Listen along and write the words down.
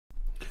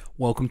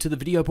Welcome to the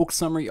video book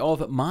summary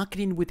of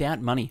Marketing Without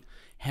Money,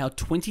 How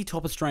 20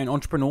 Top Australian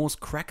Entrepreneurs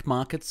Crack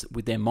Markets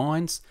with Their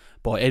Minds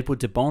by Edward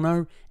de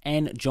Bono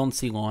and John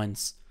C.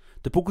 Lyons.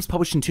 The book was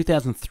published in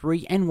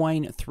 2003 and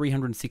weighing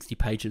 360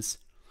 pages.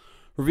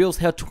 Reveals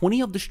how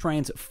 20 of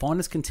Australia's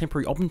finest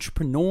contemporary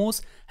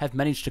entrepreneurs have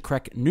managed to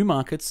crack new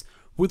markets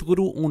with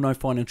little or no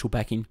financial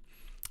backing,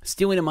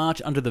 stealing a march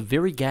under the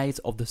very gaze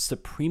of the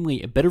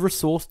supremely better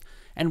resourced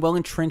and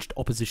well-entrenched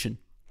opposition.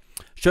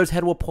 Shows how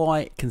to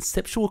apply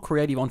conceptual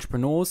creative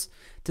entrepreneurs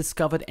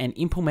discovered and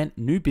implement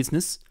new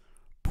business,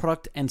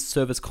 product and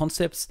service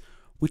concepts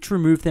which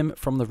remove them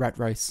from the rat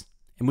race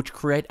and which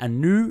create a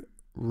new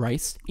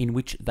race in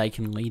which they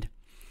can lead.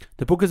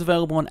 The book is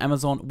available on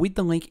Amazon with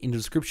the link in the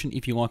description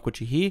if you like what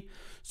you hear.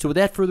 So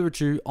without further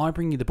ado, I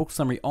bring you the book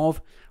summary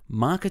of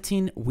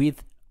Marketing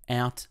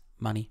Without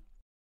Money.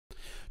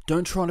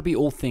 Don't try to be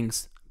all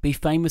things. Be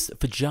famous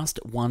for just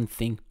one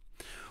thing.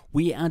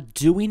 We are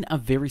doing a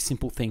very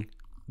simple thing.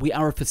 We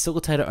are a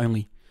facilitator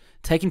only,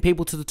 taking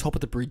people to the top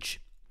of the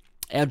bridge.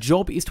 Our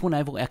job is to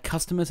enable our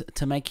customers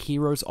to make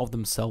heroes of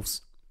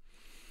themselves.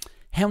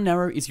 How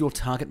narrow is your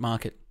target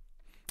market?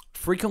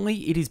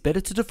 Frequently, it is better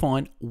to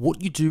define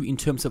what you do in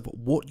terms of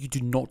what you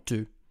do not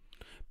do,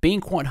 being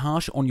quite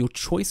harsh on your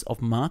choice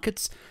of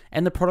markets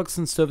and the products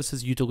and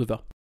services you deliver.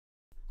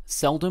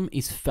 Seldom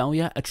is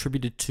failure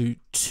attributed to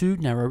too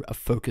narrow a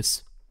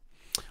focus.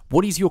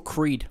 What is your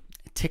creed?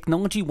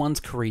 Technology one's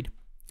creed.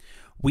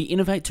 We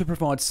innovate to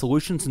provide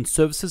solutions and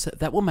services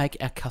that will make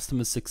our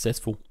customers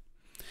successful.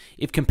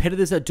 If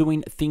competitors are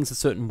doing things a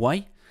certain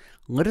way,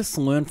 let us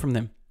learn from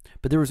them,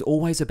 but there is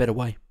always a better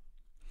way.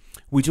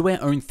 We do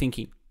our own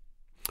thinking.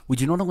 We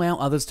do not allow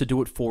others to do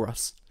it for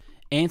us.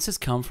 Answers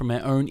come from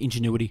our own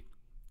ingenuity.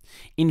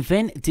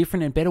 Invent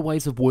different and better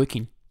ways of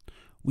working.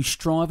 We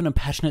strive and are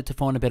passionate to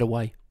find a better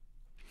way.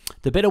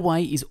 The better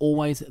way is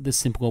always the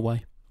simpler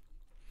way.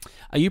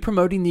 Are you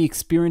promoting the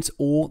experience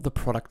or the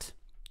product?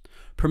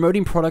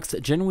 Promoting products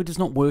generally does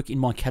not work in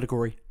my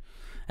category.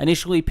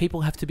 Initially,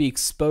 people have to be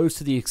exposed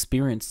to the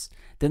experience.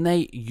 Then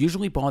they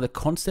usually buy the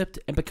concept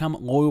and become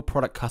loyal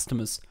product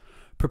customers,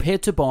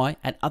 prepared to buy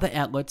at other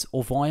outlets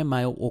or via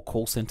mail or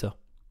call center.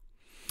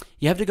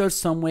 You have to go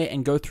somewhere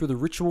and go through the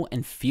ritual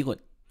and feel it.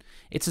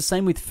 It's the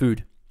same with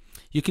food.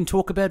 You can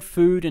talk about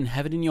food and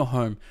have it in your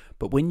home,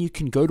 but when you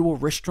can go to a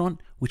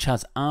restaurant which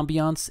has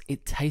ambiance,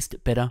 it tastes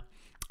better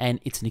and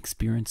it's an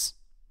experience.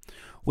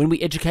 When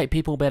we educate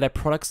people about our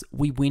products,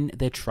 we win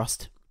their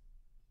trust.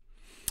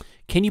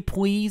 Can you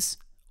please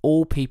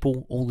all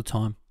people all the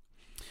time?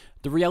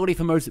 The reality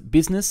for most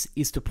business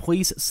is to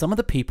please some of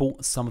the people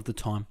some of the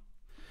time.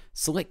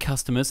 Select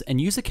customers and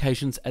use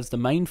occasions as the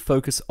main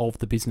focus of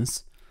the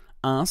business.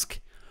 Ask,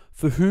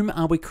 for whom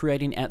are we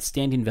creating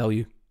outstanding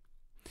value?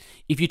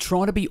 If you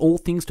try to be all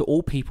things to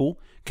all people,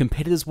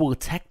 competitors will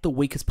attack the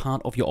weakest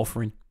part of your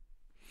offering.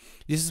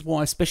 This is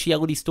why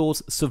specialty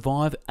stores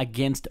survive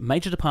against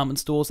major department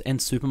stores and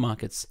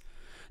supermarkets.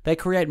 They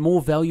create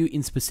more value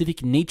in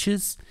specific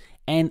niches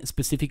and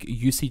specific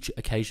usage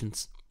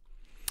occasions.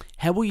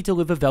 How will you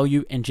deliver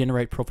value and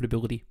generate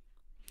profitability?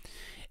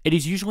 It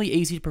is usually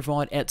easy to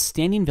provide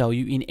outstanding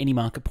value in any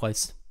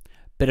marketplace.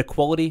 Better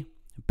quality,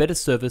 better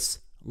service,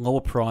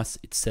 lower price,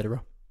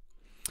 etc.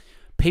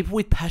 People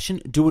with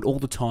passion do it all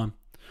the time,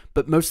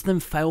 but most of them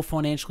fail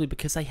financially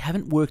because they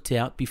haven't worked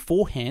out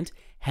beforehand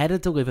how to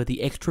deliver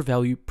the extra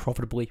value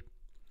profitably.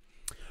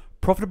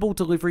 Profitable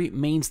delivery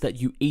means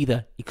that you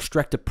either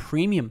extract a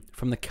premium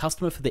from the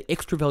customer for the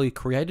extra value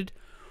created,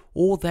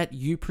 or that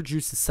you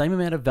produce the same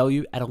amount of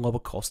value at a lower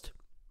cost.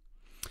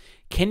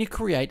 Can you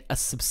create a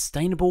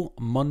sustainable,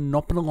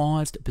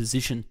 monopolized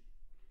position?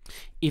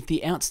 If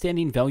the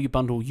outstanding value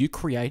bundle you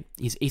create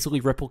is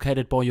easily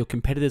replicated by your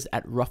competitors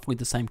at roughly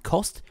the same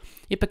cost,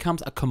 it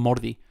becomes a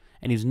commodity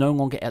and is no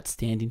longer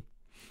outstanding.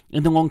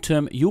 In the long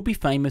term, you'll be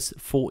famous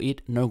for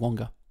it no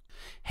longer.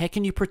 How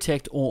can you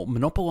protect or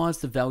monopolize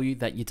the value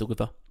that you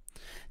deliver?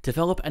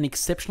 Develop an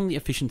exceptionally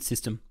efficient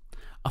system,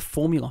 a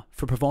formula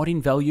for providing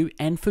value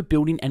and for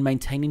building and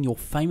maintaining your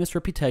famous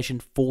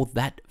reputation for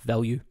that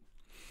value.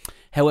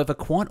 However,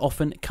 quite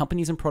often,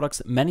 companies and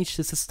products manage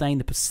to sustain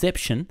the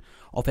perception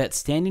of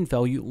outstanding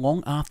value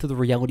long after the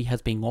reality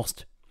has been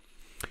lost.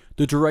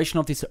 The duration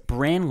of this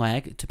brand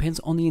lag depends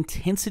on the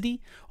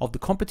intensity of the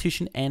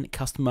competition and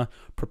customer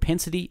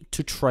propensity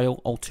to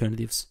trail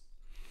alternatives.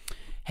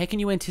 How can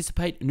you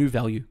anticipate new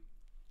value?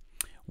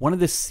 One of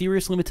the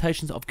serious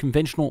limitations of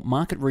conventional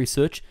market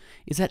research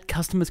is that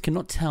customers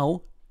cannot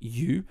tell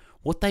you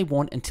what they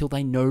want until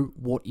they know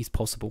what is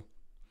possible.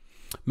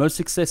 Most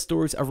success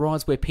stories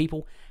arise where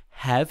people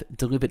have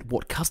delivered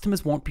what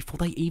customers want before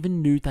they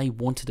even knew they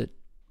wanted it.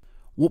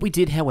 What we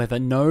did, however,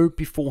 know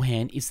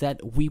beforehand is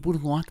that we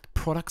would like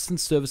products and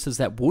services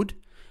that would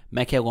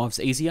make our lives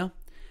easier,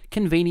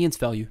 convenience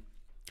value,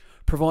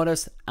 provide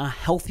us a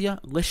healthier,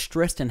 less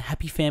stressed and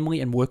happy family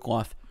and work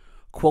life,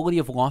 quality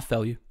of life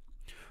value,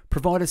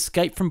 provide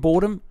escape from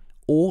boredom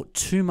or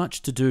too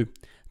much to do,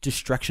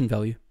 distraction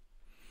value,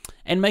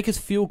 and make us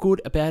feel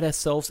good about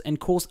ourselves and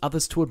cause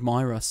others to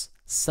admire us,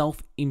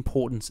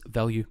 self-importance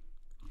value.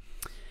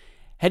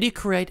 How do you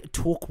create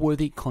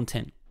talk-worthy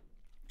content?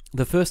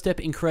 The first step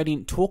in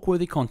creating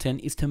talk-worthy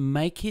content is to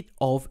make it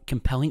of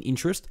compelling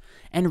interest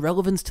and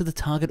relevance to the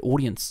target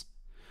audience.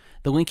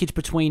 The linkage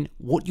between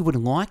what you would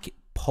like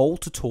Paul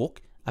to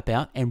talk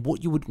about and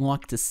what you would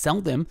like to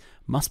sell them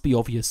must be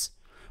obvious,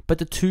 but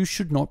the two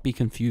should not be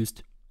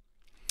confused.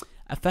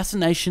 A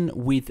fascination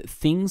with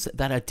things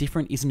that are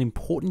different is an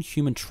important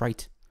human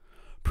trait.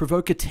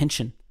 Provoke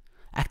attention.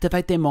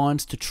 Activate their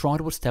minds to try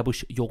to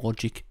establish your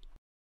logic.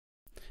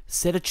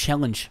 Set a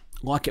challenge,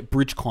 like at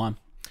bridge climb.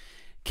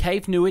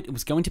 Cave knew it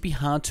was going to be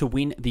hard to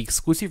win the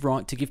exclusive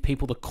right to give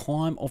people the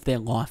climb of their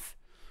life.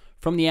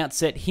 From the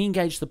outset, he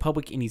engaged the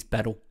public in his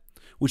battle,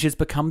 which has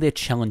become their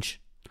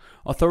challenge.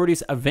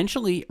 Authorities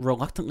eventually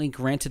reluctantly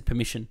granted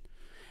permission.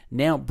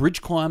 Now,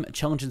 bridge climb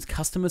challenges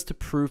customers to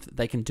prove that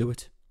they can do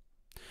it.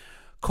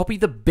 Copy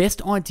the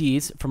best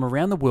ideas from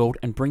around the world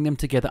and bring them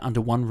together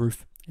under one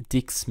roof.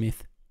 Dick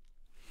Smith.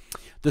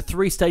 The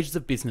 3 stages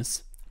of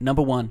business.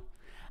 Number 1,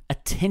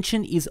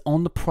 attention is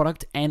on the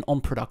product and on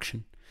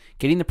production.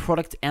 Getting the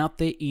product out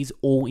there is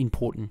all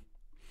important.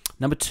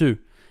 Number 2,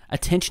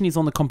 attention is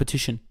on the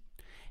competition.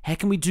 How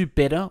can we do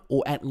better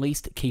or at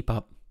least keep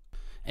up?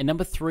 And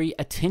number 3,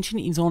 attention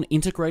is on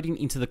integrating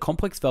into the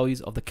complex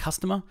values of the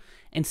customer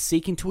and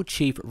seeking to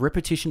achieve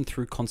repetition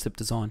through concept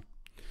design.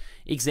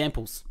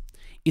 Examples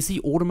is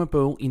the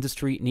automobile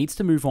industry needs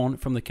to move on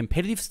from the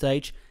competitive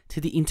stage to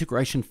the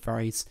integration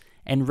phase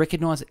and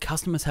recognize that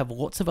customers have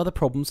lots of other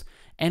problems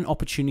and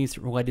opportunities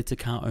related to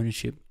car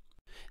ownership.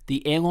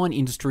 The airline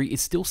industry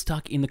is still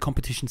stuck in the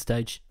competition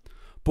stage.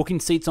 Booking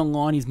seats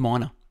online is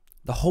minor.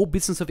 The whole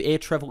business of air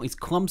travel is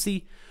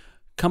clumsy,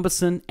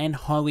 cumbersome, and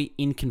highly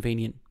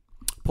inconvenient.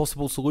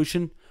 Possible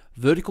solution: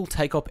 vertical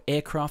takeoff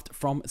aircraft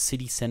from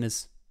city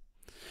centers.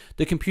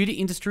 The computer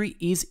industry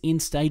is in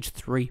stage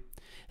 3.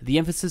 The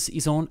emphasis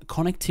is on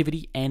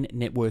connectivity and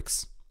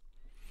networks.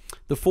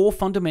 The 4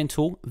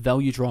 fundamental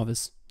value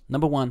drivers.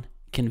 Number 1,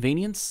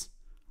 convenience.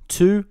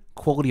 2,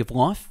 quality of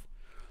life.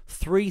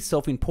 3,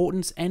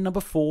 self-importance. And number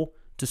 4,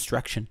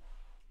 distraction.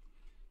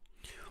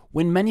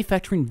 When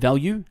manufacturing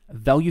value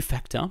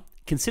factor,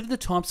 consider the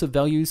types of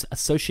values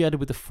associated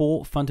with the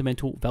 4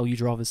 fundamental value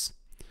drivers.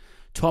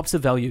 Types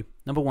of value.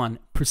 Number 1,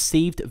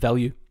 perceived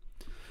value.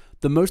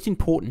 The most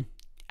important,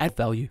 add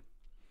value.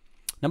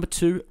 Number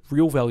 2,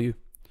 real value.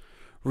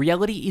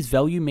 Reality is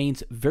value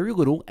means very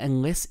little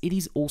unless it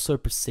is also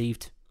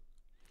perceived.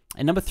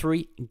 And number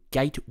 3,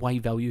 gateway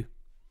value.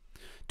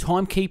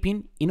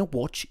 Timekeeping in a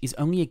watch is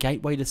only a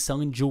gateway to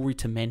selling jewelry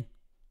to men.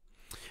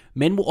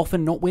 Men will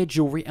often not wear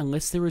jewelry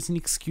unless there is an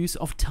excuse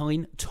of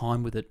telling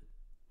time with it.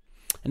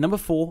 And number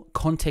 4,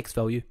 context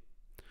value.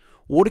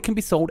 Water can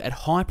be sold at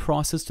high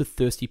prices to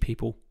thirsty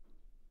people.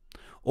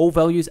 All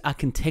values are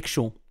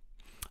contextual.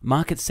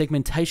 Market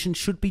segmentation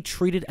should be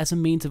treated as a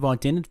means of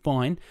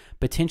identifying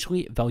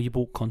potentially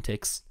valuable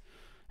contexts.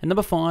 And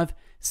number 5,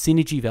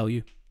 synergy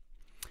value.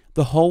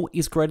 The whole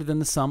is greater than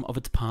the sum of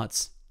its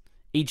parts,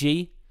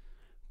 e.g.,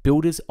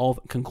 builders of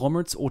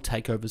conglomerates or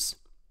takeovers.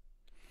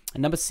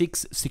 And number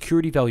 6,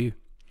 security value.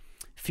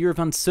 Fear of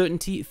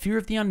uncertainty, fear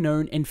of the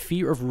unknown, and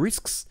fear of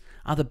risks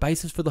are the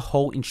basis for the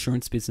whole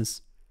insurance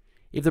business.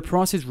 If the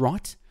price is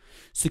right,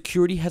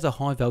 security has a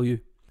high value.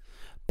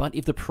 But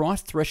if the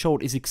price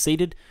threshold is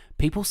exceeded,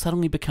 people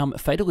suddenly become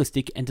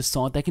fatalistic and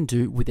decide they can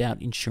do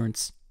without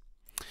insurance.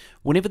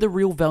 Whenever the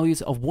real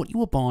values of what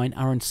you are buying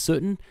are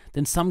uncertain,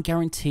 then some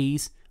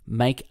guarantees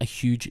make a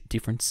huge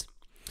difference.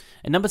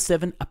 And number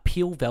 7,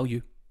 appeal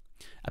value.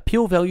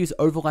 Appeal values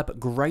overlap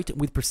great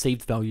with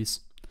perceived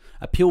values.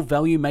 Appeal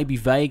value may be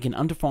vague and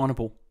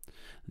undefinable.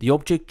 The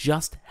object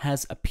just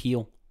has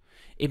appeal.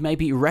 It may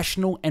be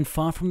irrational and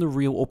far from the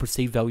real or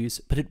perceived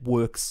values, but it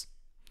works.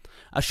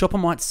 A shopper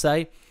might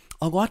say,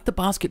 "I like the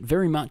basket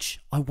very much.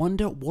 I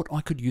wonder what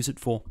I could use it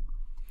for."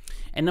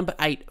 And number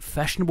 8,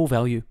 fashionable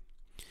value.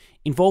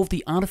 Involve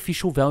the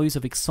artificial values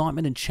of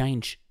excitement and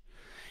change.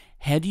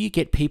 How do you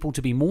get people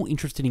to be more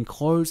interested in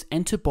clothes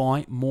and to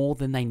buy more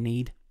than they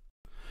need?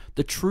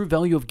 The true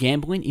value of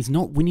gambling is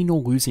not winning or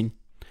losing,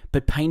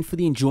 but paying for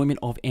the enjoyment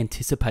of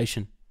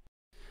anticipation.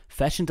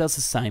 Fashion does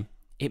the same.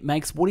 It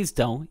makes what is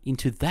dull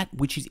into that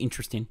which is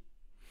interesting.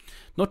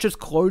 Not just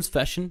clothes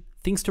fashion,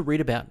 things to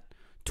read about,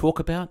 talk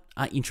about,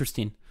 are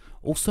interesting.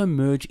 Also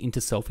merge into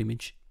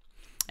self-image.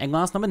 And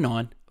last, number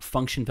 9,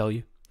 function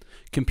value.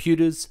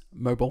 Computers,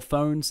 mobile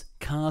phones,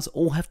 cars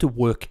all have to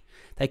work.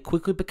 They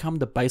quickly become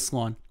the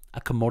baseline,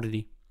 a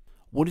commodity.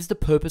 What is the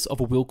purpose of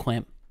a wheel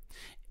clamp?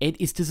 It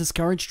is to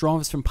discourage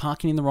drivers from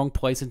parking in the wrong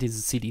place in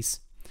cities.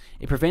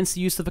 It prevents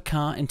the use of a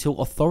car until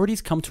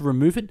authorities come to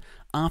remove it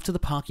after the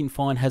parking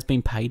fine has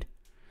been paid.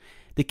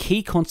 The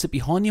key concept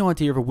behind the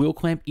idea of a wheel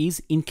clamp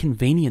is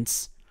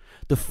inconvenience.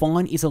 The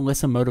fine is a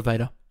lesser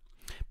motivator,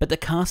 but the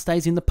car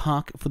stays in the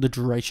park for the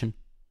duration.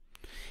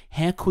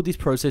 How could this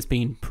process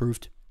be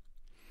improved?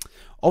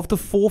 Of the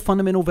 4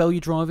 fundamental value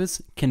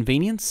drivers,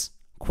 convenience,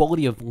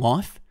 quality of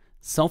life,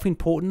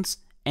 self-importance,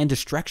 and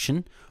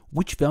distraction,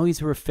 which values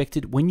are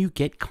affected when you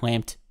get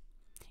clamped?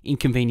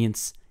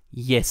 Inconvenience,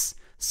 yes.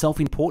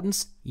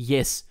 Self-importance,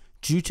 yes.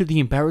 Due to the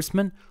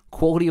embarrassment,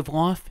 quality of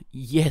life,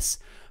 yes,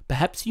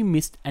 perhaps you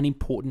missed an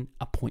important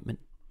appointment.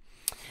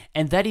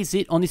 And that is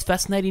it on this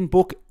fascinating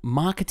book,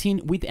 Marketing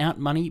Without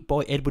Money by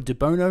Edward de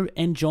Bono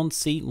and John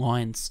C.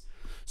 Lyons.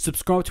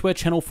 Subscribe to our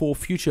channel for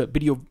future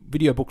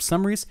video book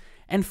summaries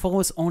and follow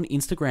us on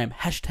Instagram,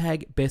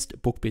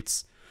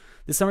 #bestbookbits.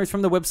 The summary is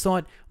from the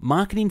website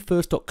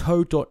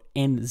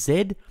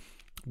marketingfirst.co.nz.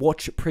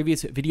 Watch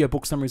previous video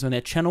book summaries on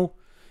our channel.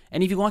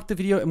 And if you like the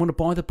video and want to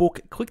buy the book,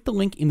 click the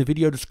link in the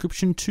video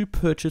description to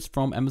purchase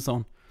from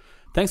Amazon.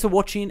 Thanks for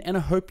watching, and I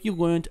hope you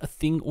learned a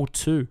thing or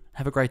two.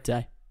 Have a great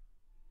day.